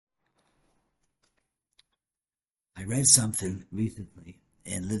I read something recently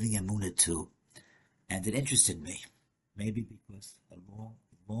in Living Emunah 2, and it interested me. Maybe because a long,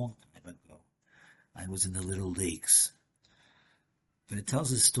 long time ago, I was in the Little Leagues. But it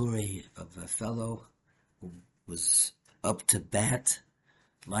tells a story of a fellow who was up to bat,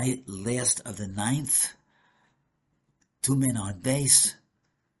 last of the ninth, 2 men on base,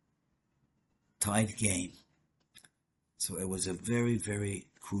 tied game. So it was a very, very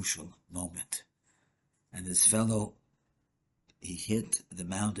crucial moment. And this fellow, he hit the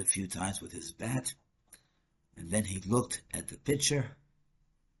mound a few times with his bat, and then he looked at the pitcher,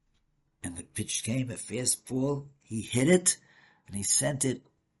 and the pitch came, a fastball. He hit it, and he sent it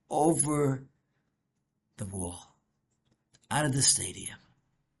over the wall, out of the stadium.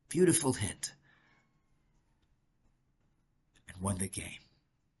 Beautiful hit. And won the game.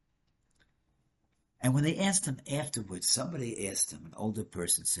 And when they asked him afterwards, somebody asked him, an older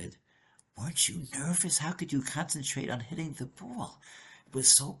person said, "Weren't you nervous? How could you concentrate on hitting the ball? It was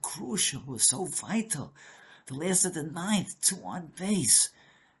so crucial. It was so vital. The last of the ninth, 2 on base."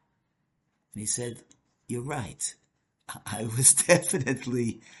 And he said, "You're right. I was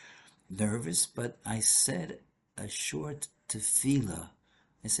definitely nervous, but I said a short tefillah.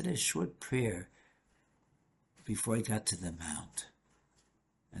 I said a short prayer before I got to the mound.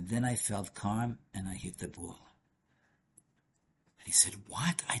 And then I felt calm and I hit the ball." And he said,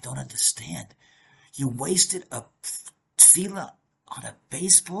 "What? I don't understand. You wasted a tefillah on a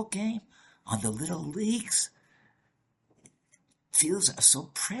baseball game? On the Little Leagues? Tefillahs are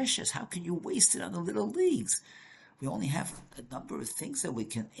so precious. How can you waste it on the Little Leagues? We only have a number of things that we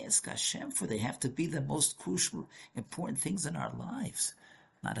can ask Hashem for. They have to be the most crucial, important things in our lives,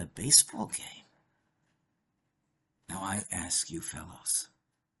 not a baseball game." Now I ask you fellows,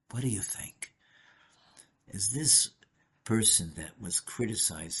 what do you think? Is this person that was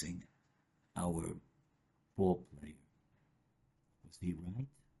criticizing our ball player, was he right?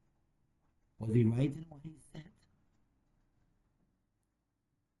 Was he right in what he said?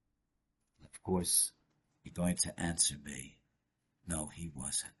 Of course, you're going to answer me, no, he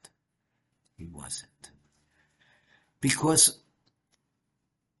wasn't. He wasn't. Because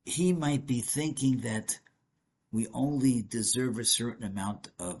he might be thinking that we only deserve a certain amount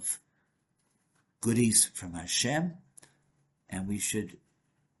of goodies from Hashem, and we should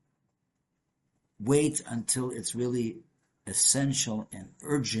wait until it's really essential and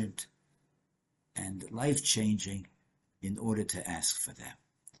urgent and life-changing in order to ask for them.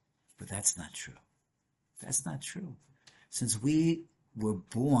 But that's not true. That's not true. Since we were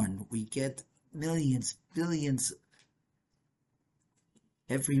born, we get millions, billions.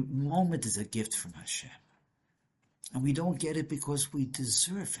 Every moment is a gift from Hashem. And we don't get it because we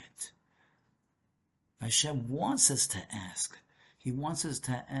deserve it. Hashem wants us to ask. He wants us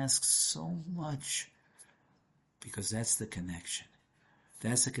to ask so much because that's the connection.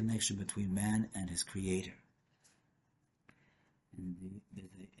 That's the connection between man and his Creator. And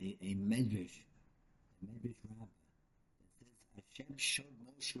there's a medrash rabbi that says Hashem showed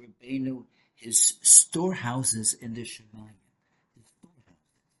Moshe Rabbeinu his storehouses in the Shemayim. His storehouses,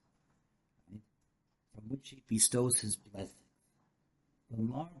 right? From which he bestows his blessing. The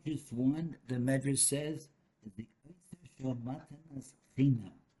largest one, the medrash says, is the Oitzer Shel Matanas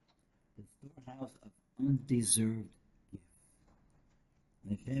Chinam, the storehouse of undeserved gifts.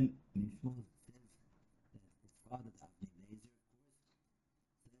 And Hashem Mishmor says that the father of Avnei Nezer,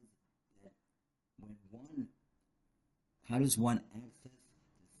 of course, says that when one, how does one access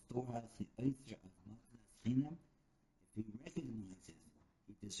the storehouse, the Oitzer of Matanas Chinam? If he recognizes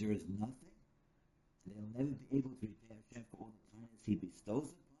he deserves nothing, they'll never be able to repay Hashem for all the kindness he bestows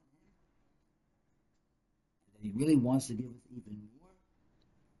upon him, and that he really wants to give us even more,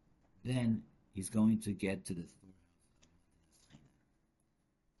 then he's going to get to the storehouse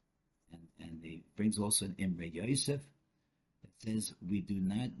of Matanas Chinam. And he brings also an Imre Yosef that says we do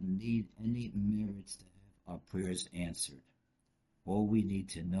not need any merits to have our prayers answered. All we need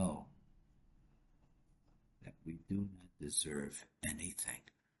to know that we do not deserve anything.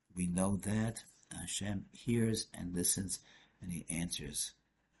 We know that Hashem hears and listens, and He answers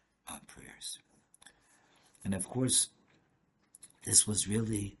our prayers. And of course, this was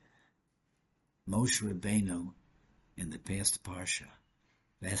really Moshe Rabbeinu in the past Parsha,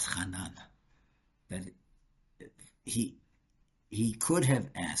 V'eschanan, that he could have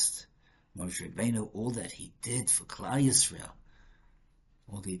asked Moshe Rabbeinu all that he did for Klal Yisrael,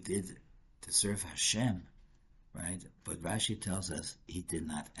 all he did to serve Hashem, right? But Rashi tells us he did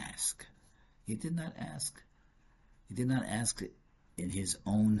not ask. He did not ask. He did not ask in his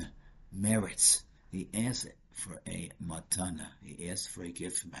own merits. He asked for a matana. He asked for a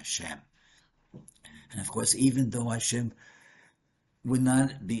gift from Hashem. And of course, even though Hashem would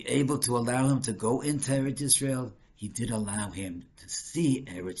not be able to allow him to go into Eretz Israel, he did allow him to see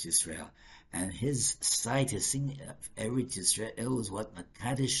Eretz Israel. And his sight, his seeing of Eretz Israel was what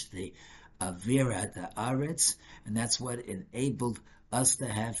Makadish the Avira, the Aretz, and that's what enabled us to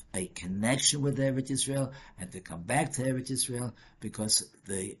have a connection with Eretz Israel and to come back to Eretz Israel, because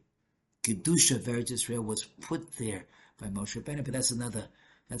the Kedusha of Eretz Israel was put there by Moshe Rabbeinu. But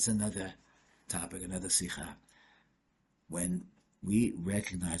that's another topic, another sikha. When we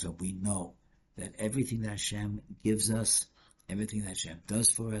recognize or we know that everything that Hashem gives us, everything that Hashem does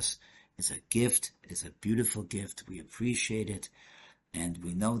for us, is a gift, is a beautiful gift. We appreciate it. And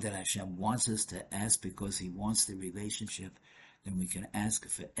we know that Hashem wants us to ask because He wants the relationship. Then we can ask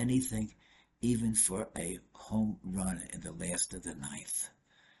for anything, even for a home run in the last of the ninth.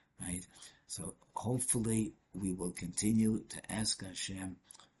 Right? So hopefully we will continue to ask Hashem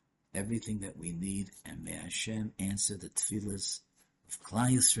everything that we need, and may Hashem answer the tefillahs of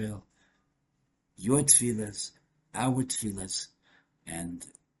Klal Yisrael, your tefillahs, our tefillahs, and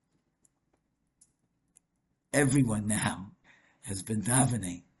everyone now has been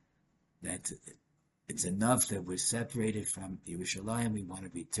davening that it's enough that we're separated from Yerushalayim. We want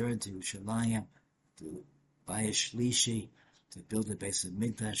to return to Yerushalayim, to Bayis Shlishi, to build the base of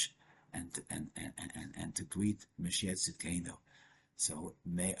Mikdash, and to greet Mashiach Tzidkenu. So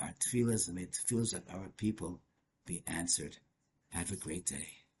may our tefillahs and may the tefillahs of our people be answered. Have a great day.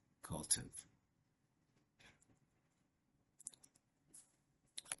 Kol Tov.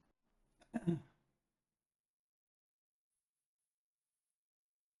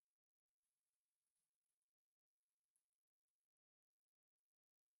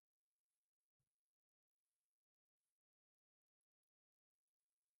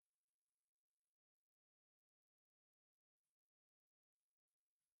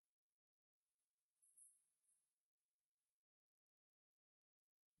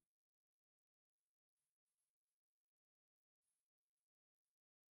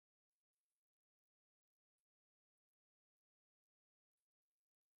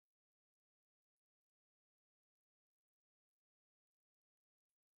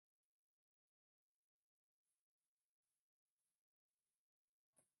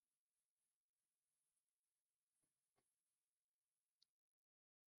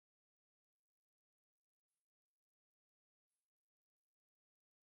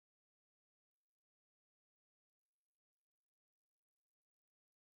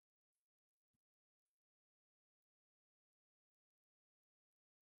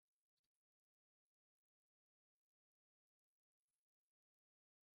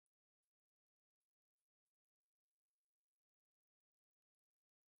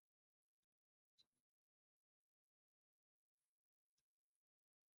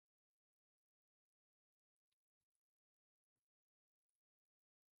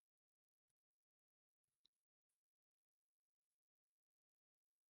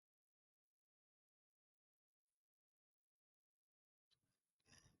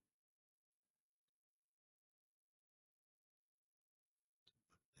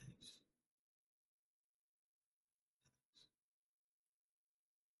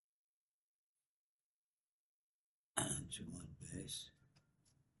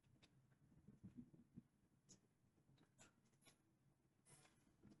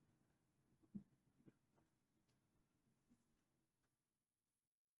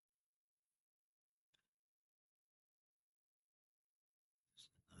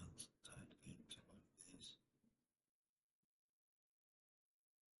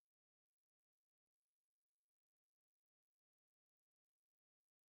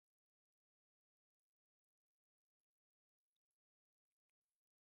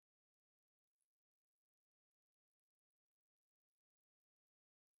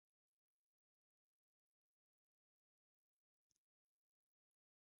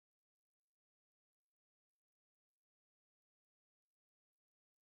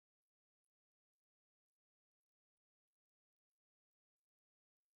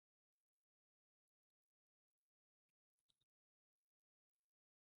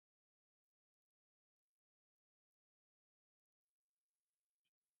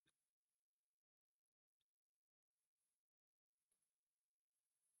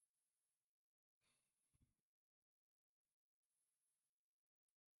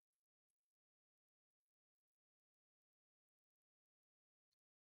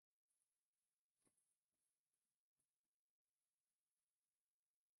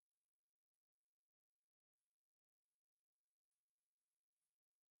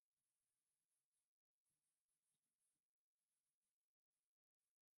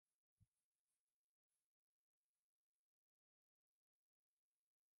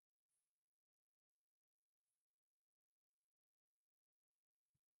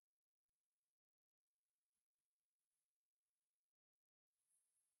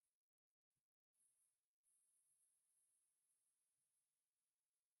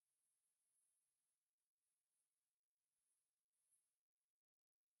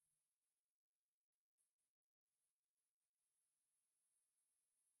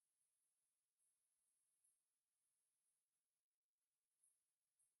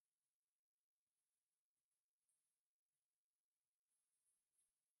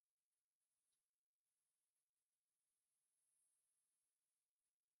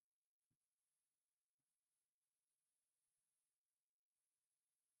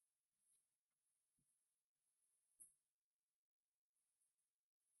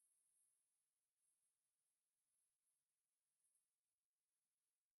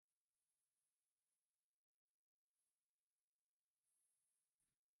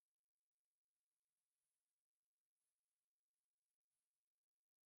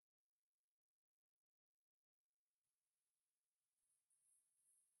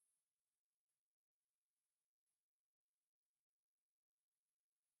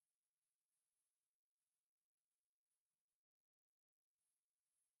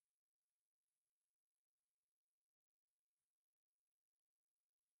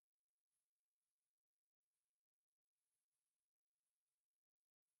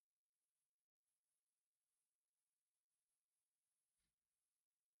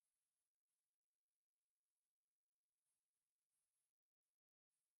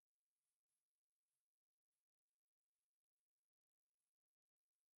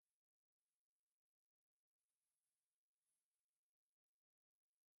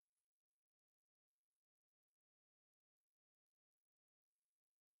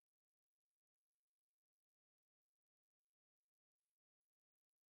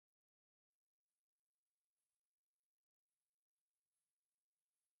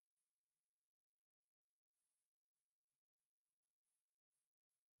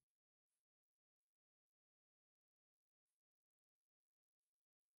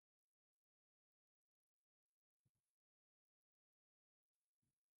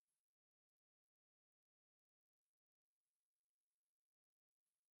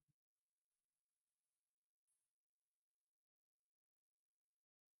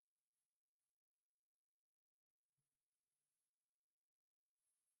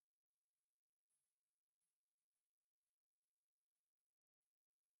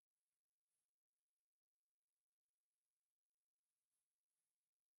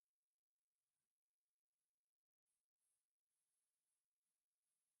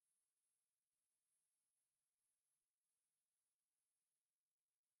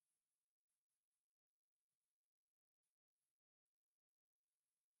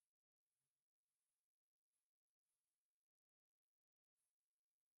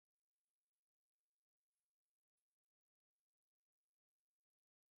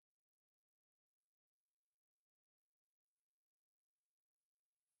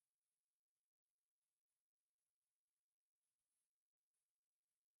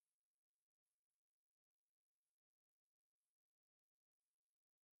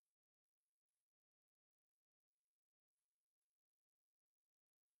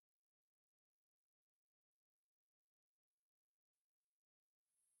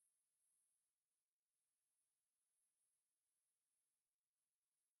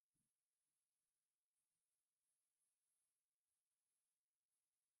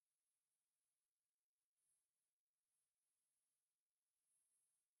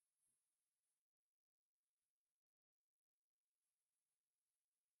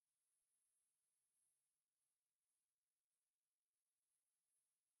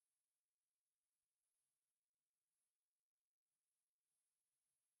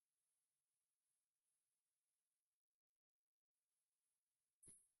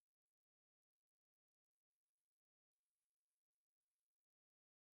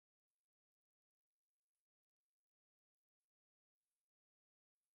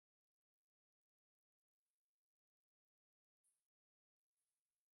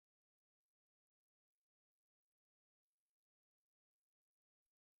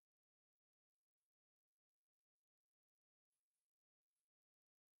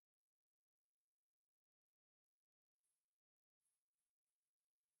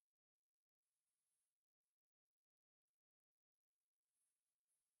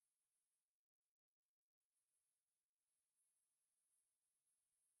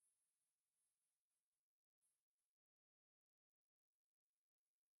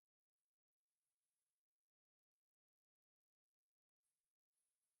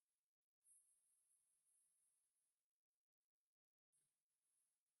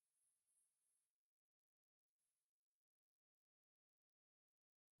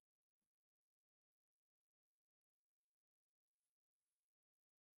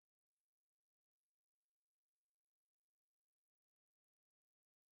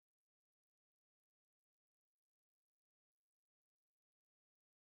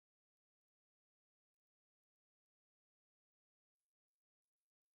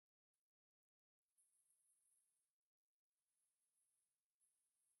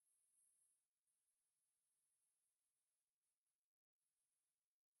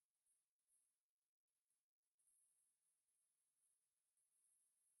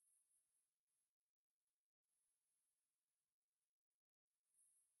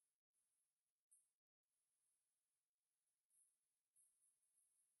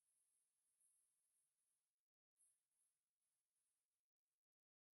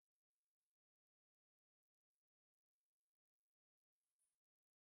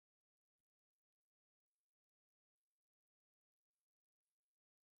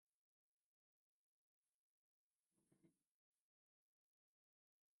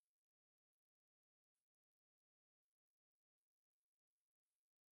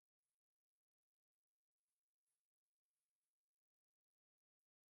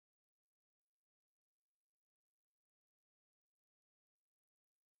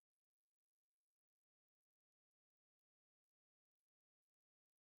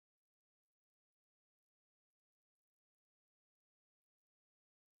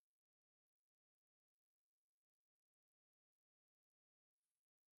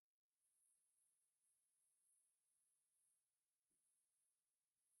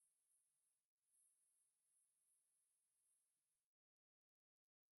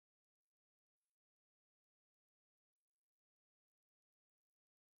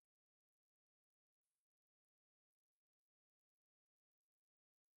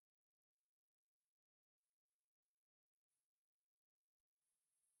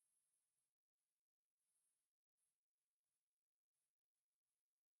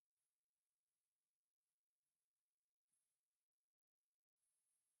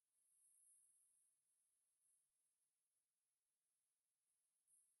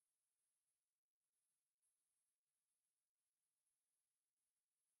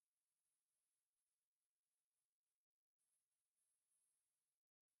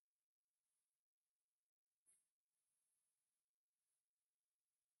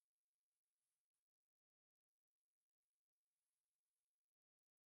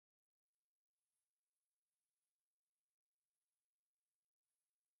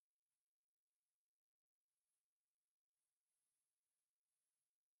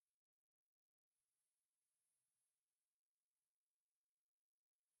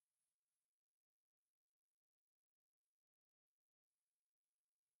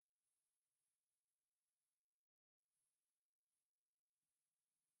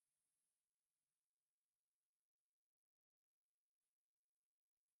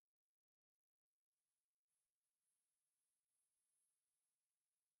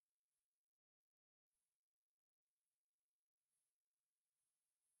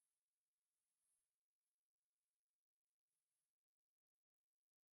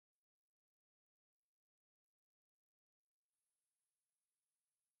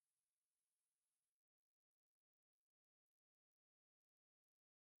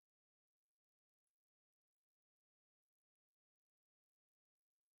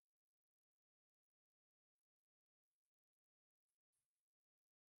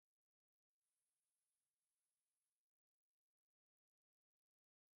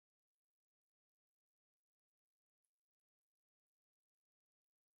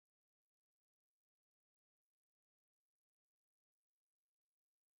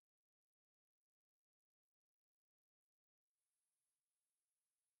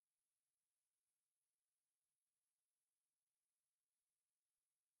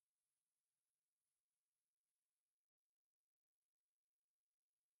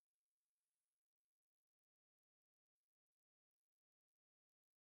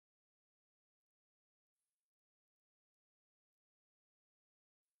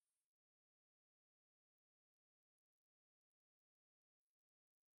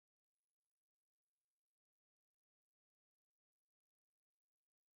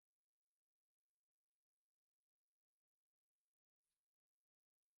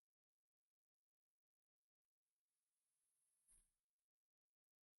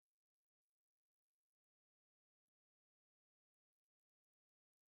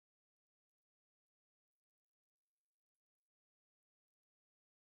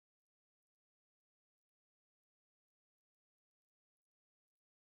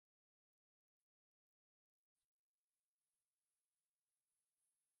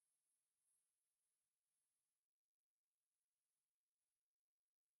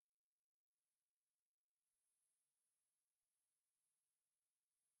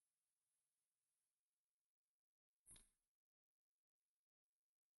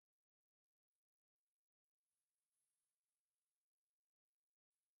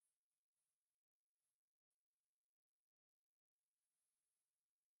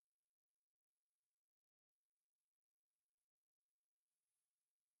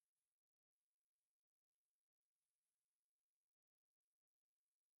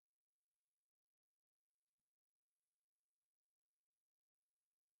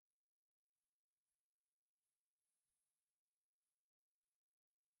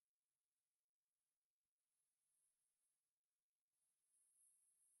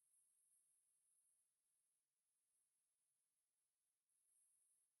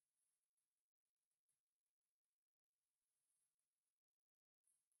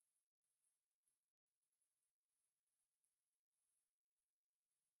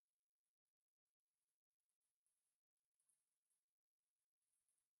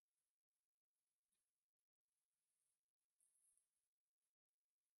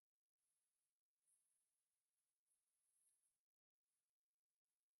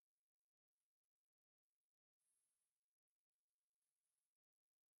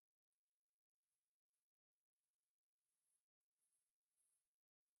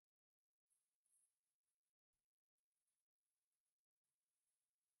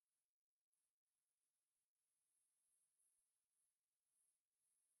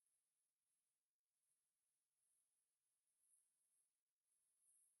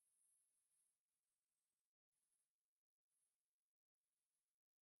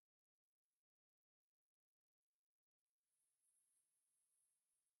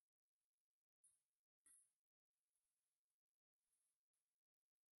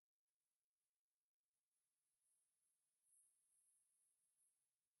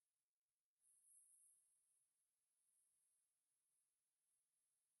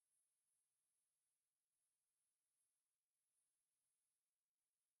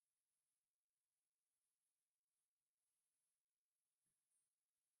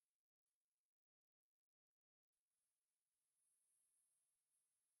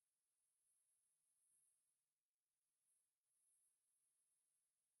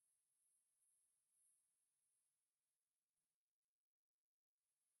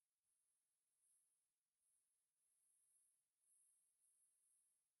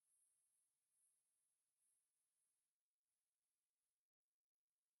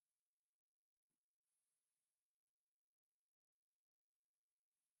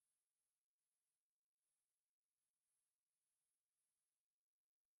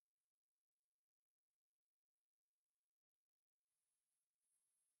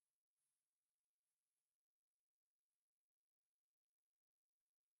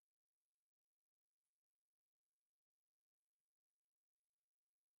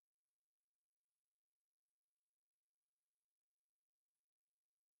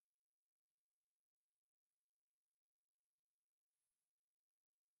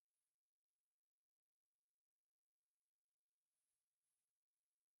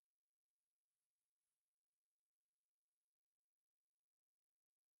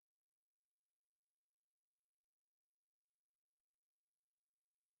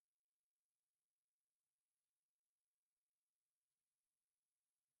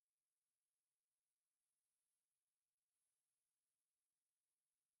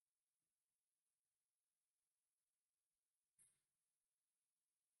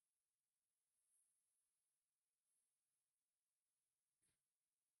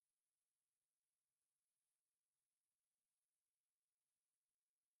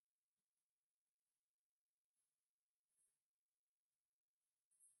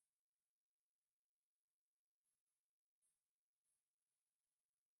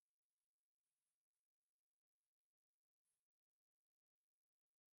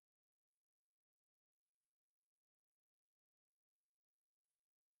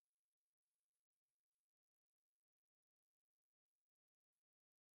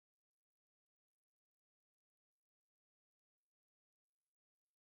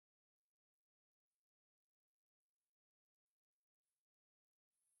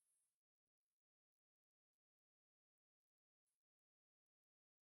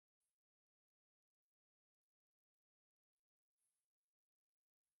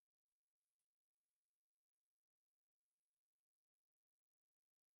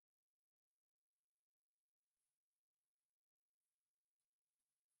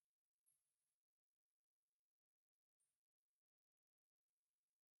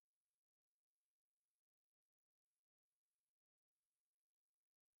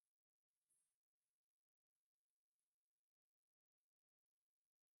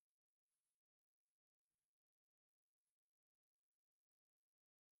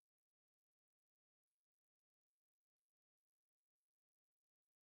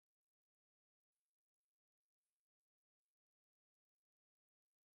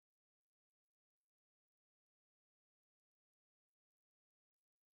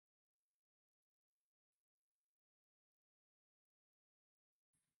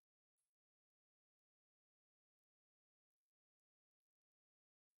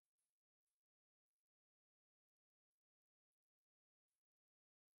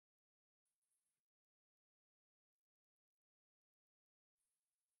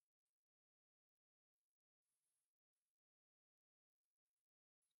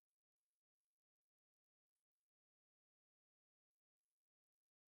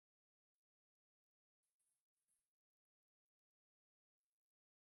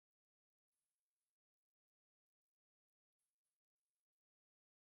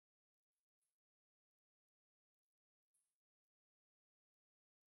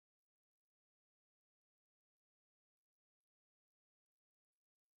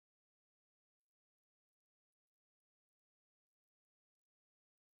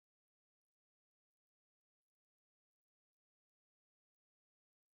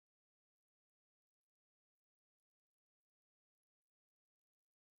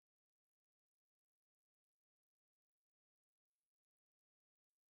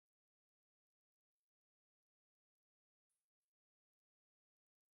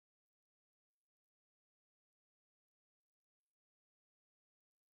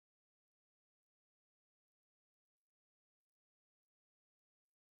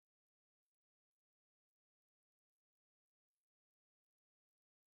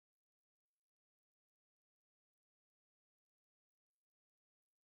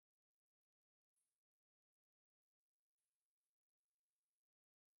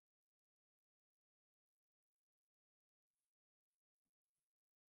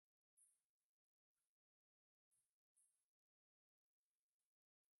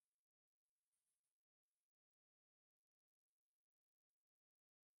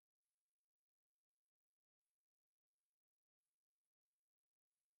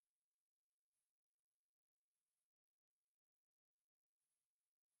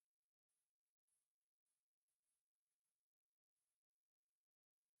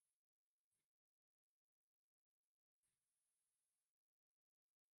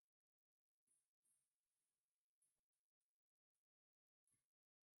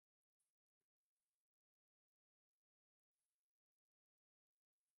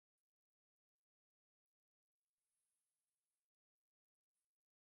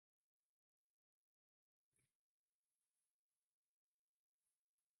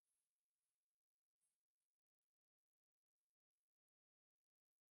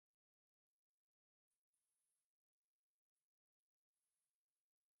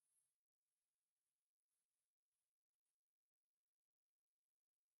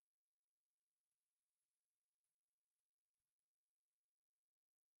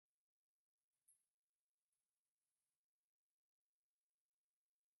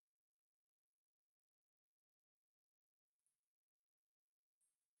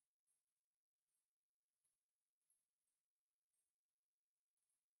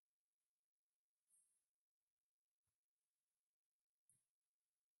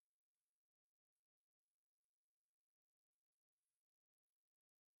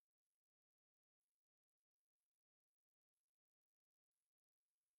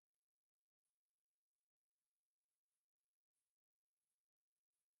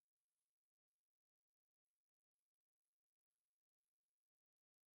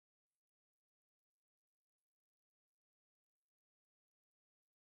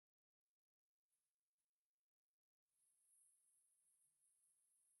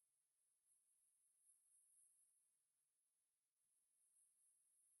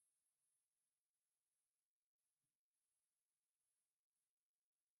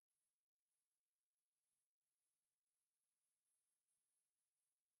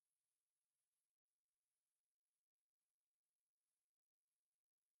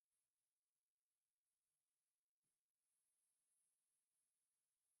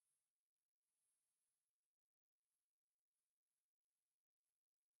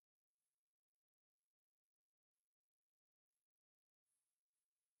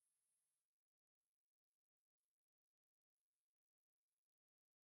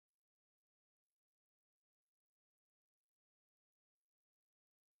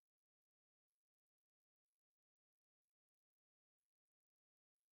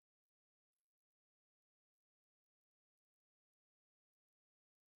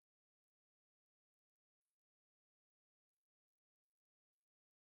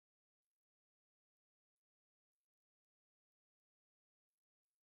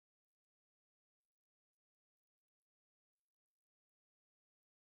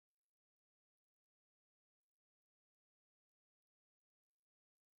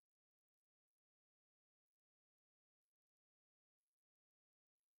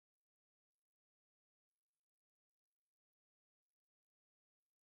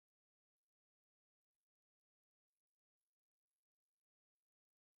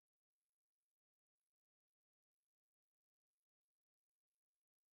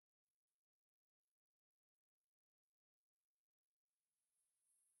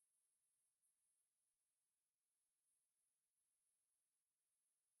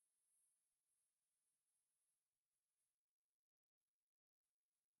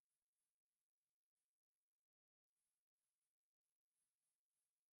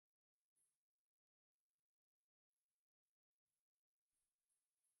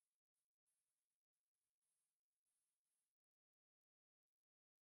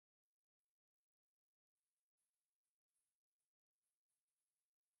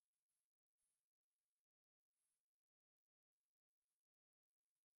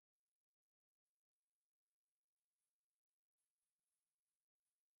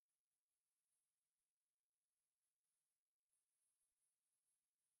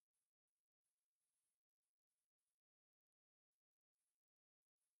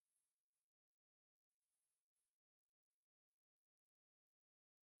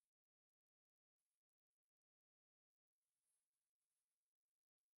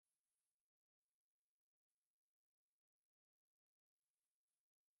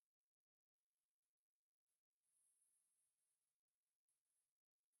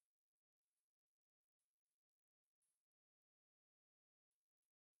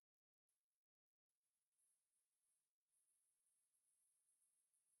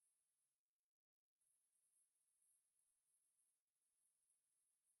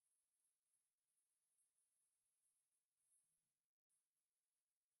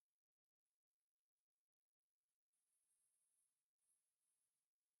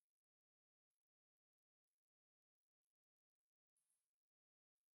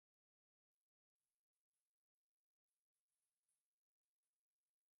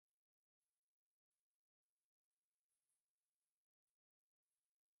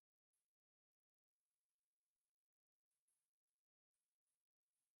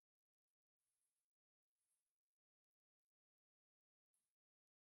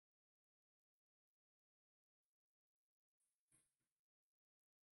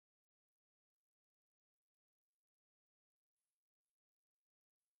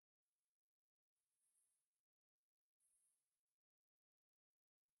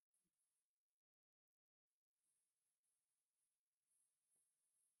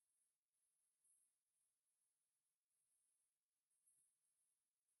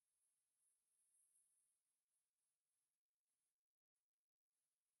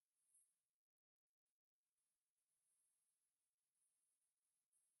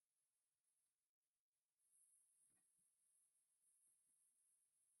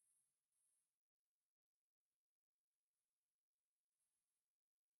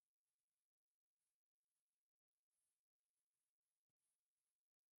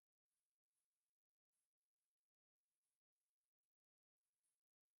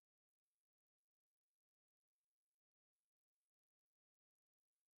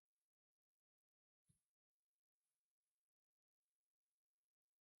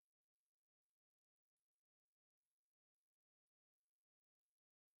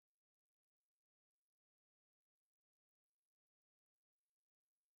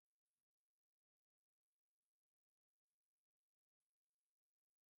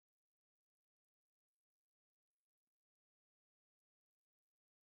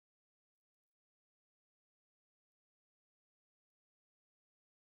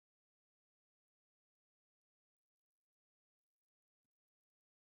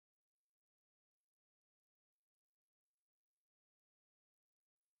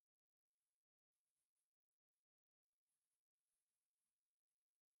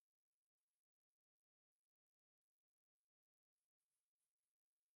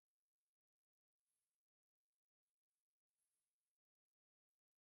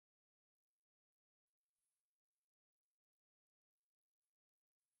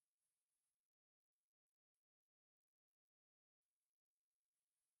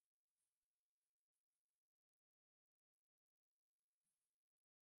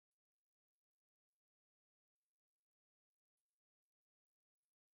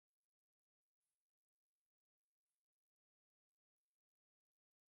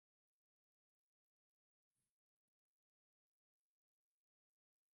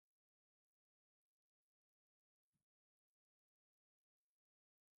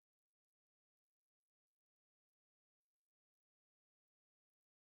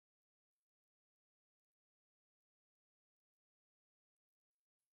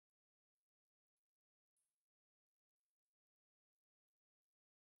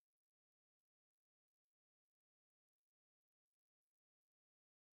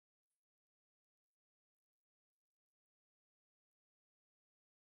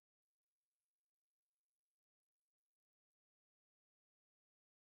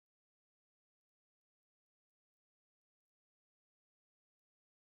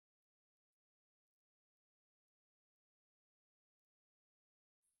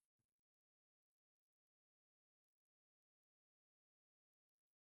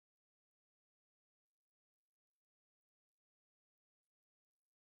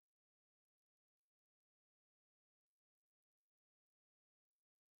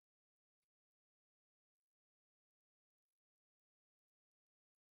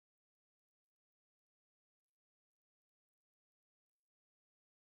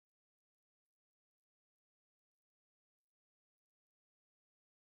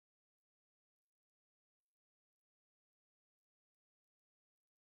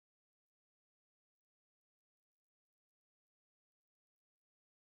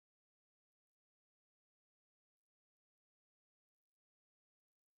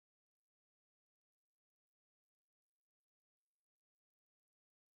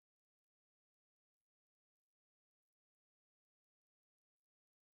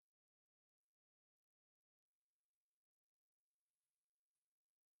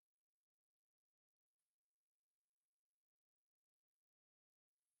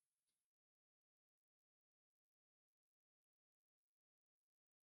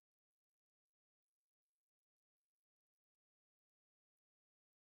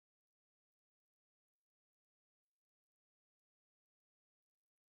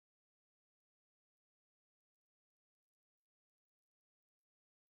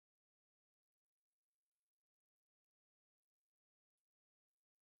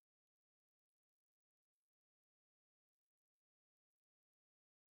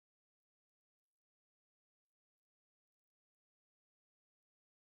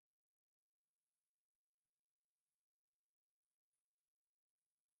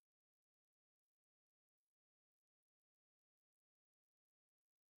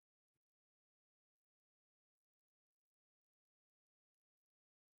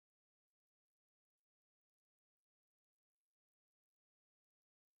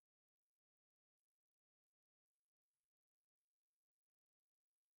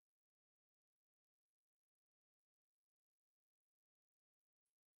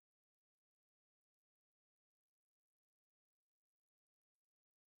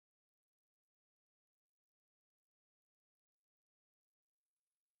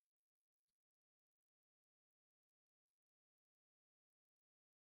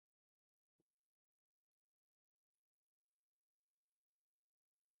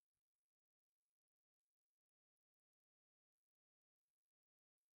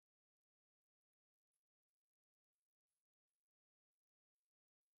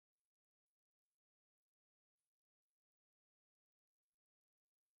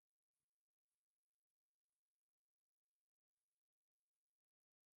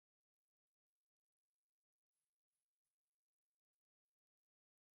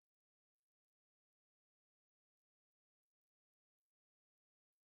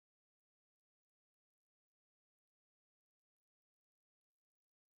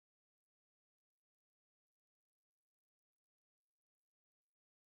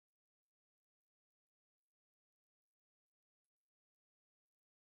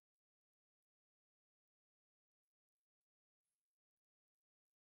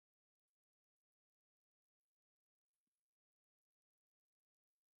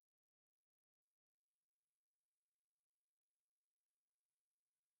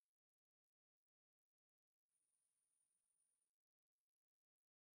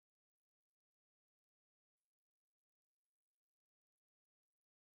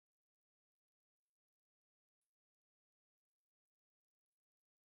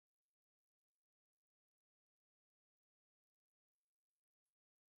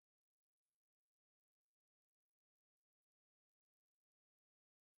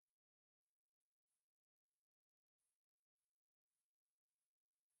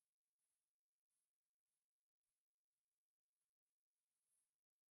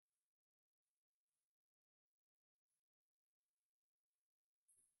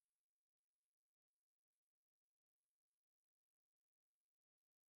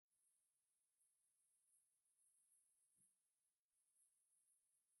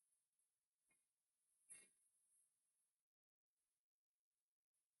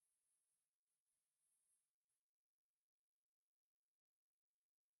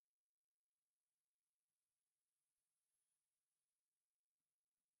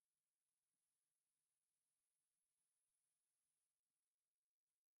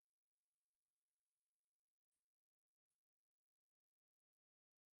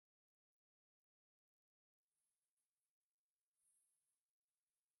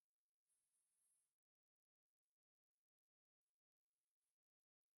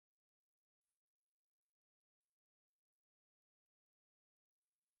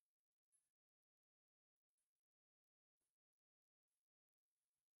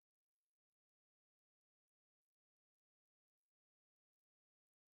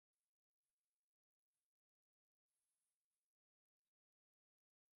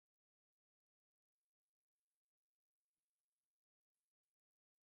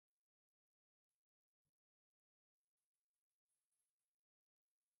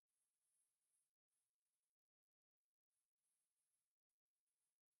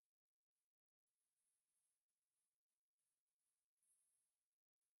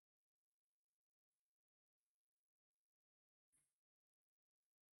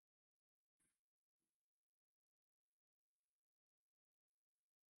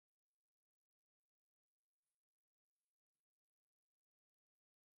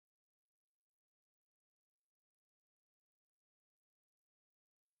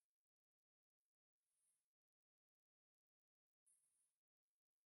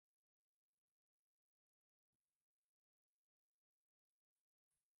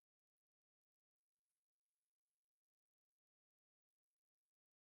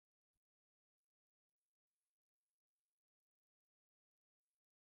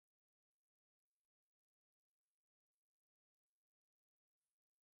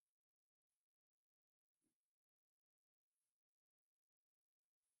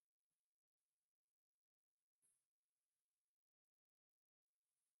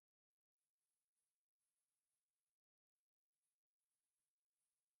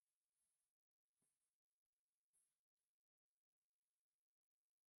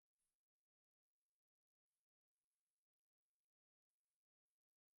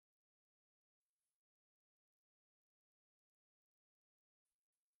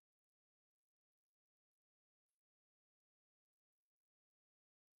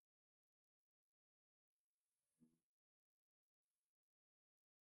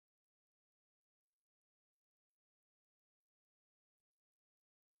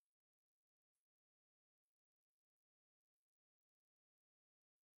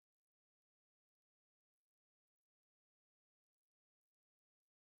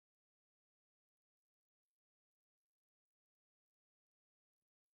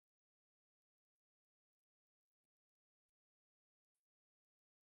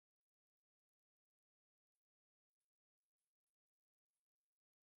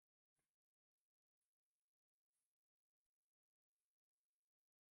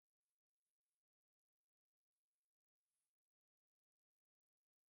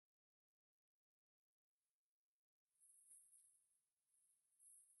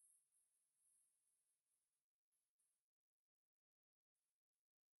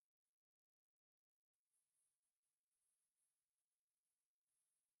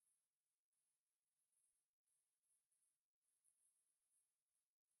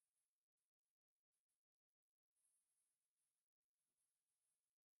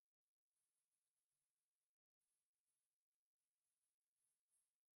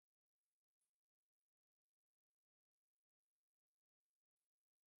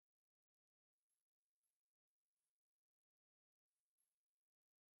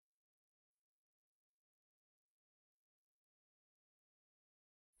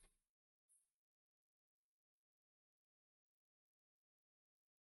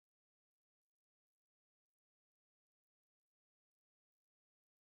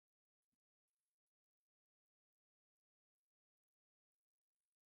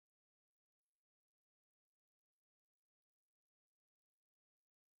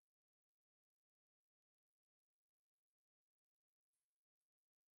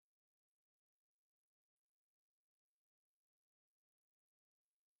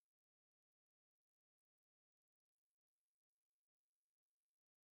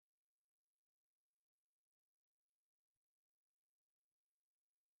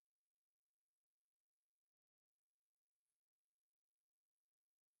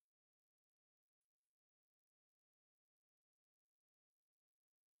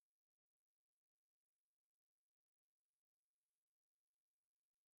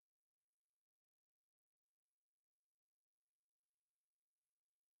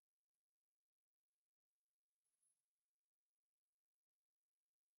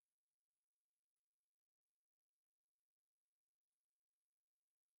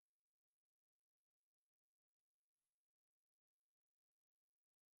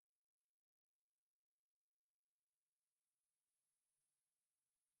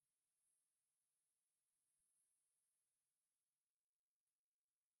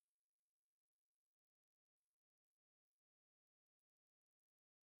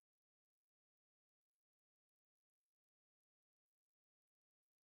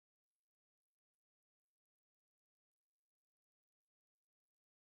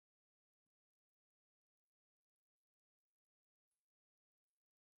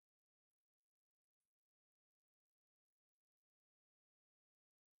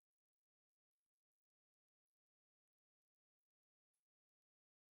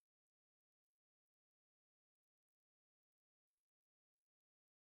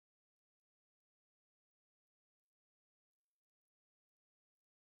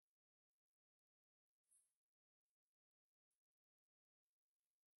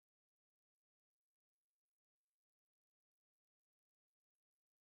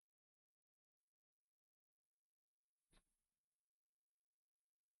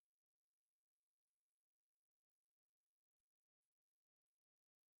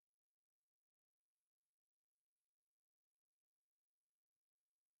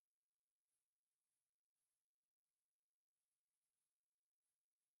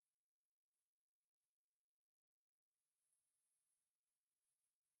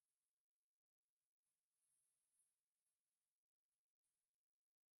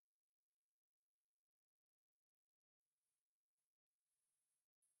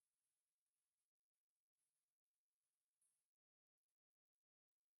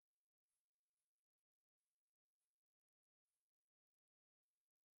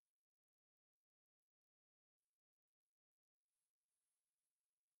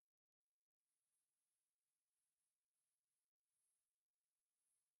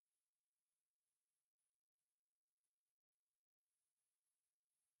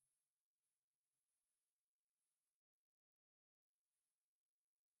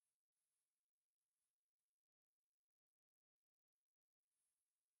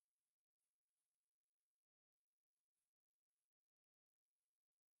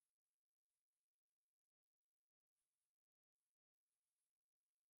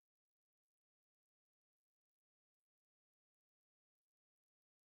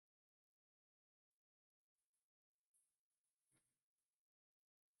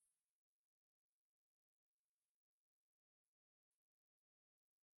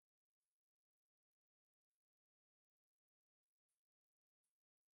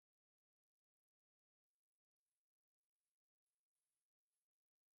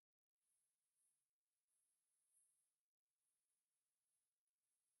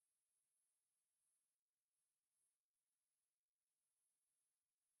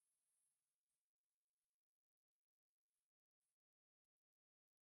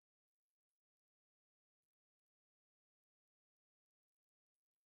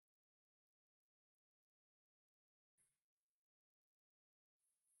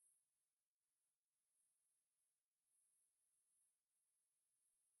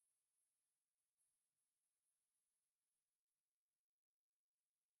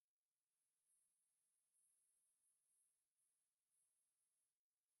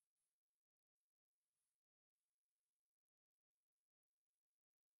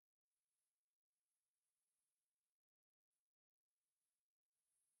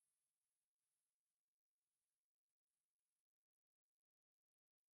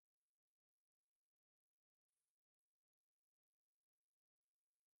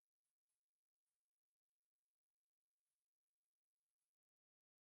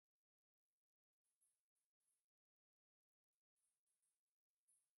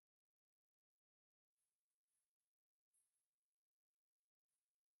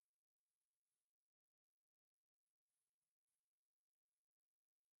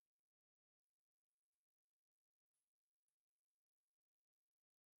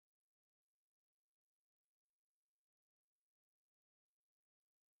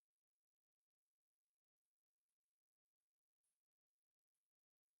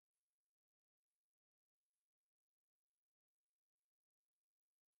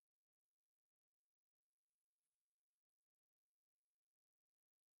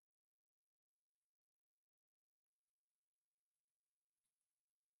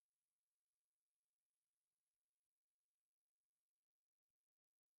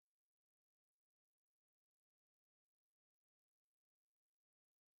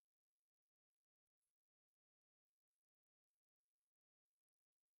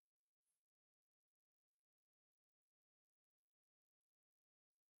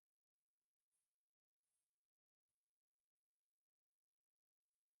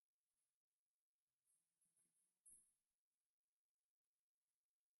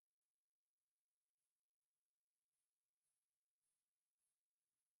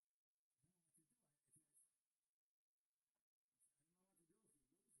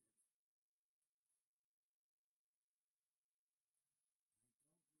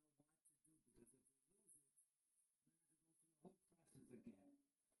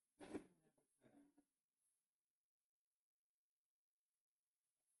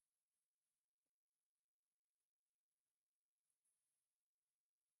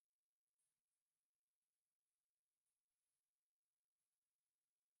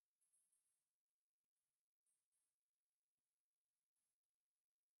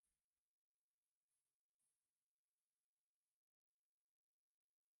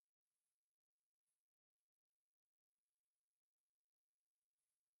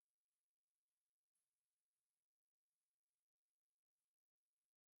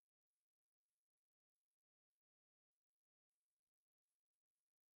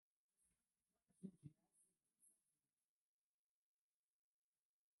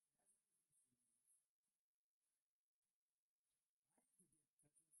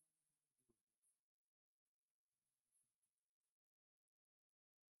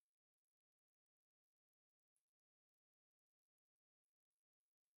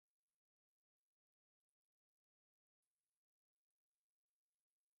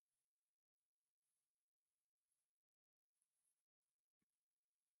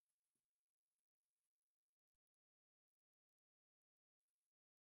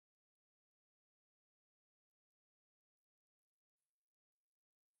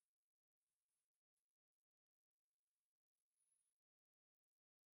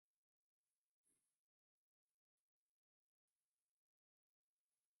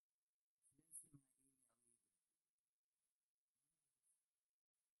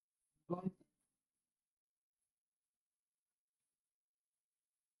 going